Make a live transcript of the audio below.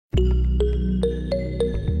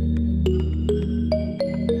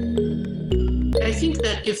think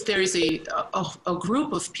that if there is a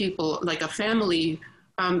group of people, like a family,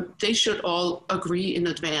 they should all agree in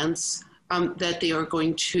advance that they are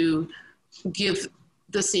going to give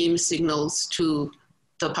the same signals to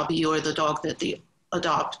the puppy or the dog that they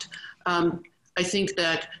adopt. I think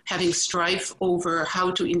that having strife over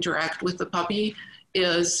how to interact with the puppy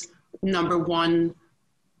is number one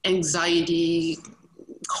anxiety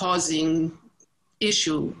causing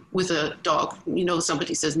issue with a dog. You know,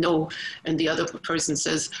 somebody says no, and the other person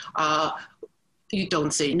says, you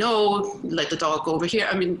don't say no, let the dog go over here.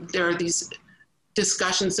 I mean, there are these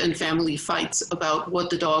discussions and family fights about what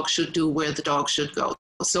the dog should do, where the dog should go.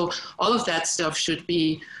 So all of that stuff should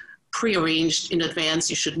be prearranged in advance.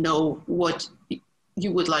 You should know what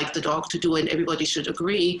you would like the dog to do, and everybody should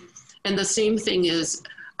agree. And the same thing is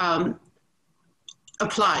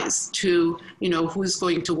applies to, you know, who's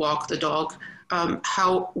going to walk the dog,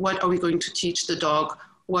 what are we going to teach the dog,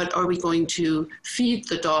 what are we going to feed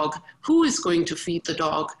the dog, who is going to feed the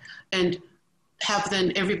dog, and have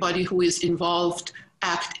then everybody who is involved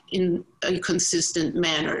act in a consistent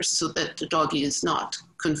manner so that the doggy is not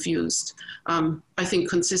confused. I think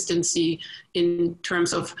consistency in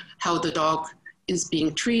terms of how the dog is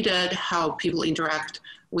being treated, how people interact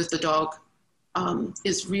with the dog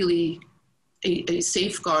is really a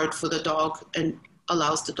safeguard for the dog and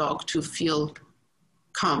allows the dog to feel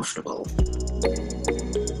comfortable.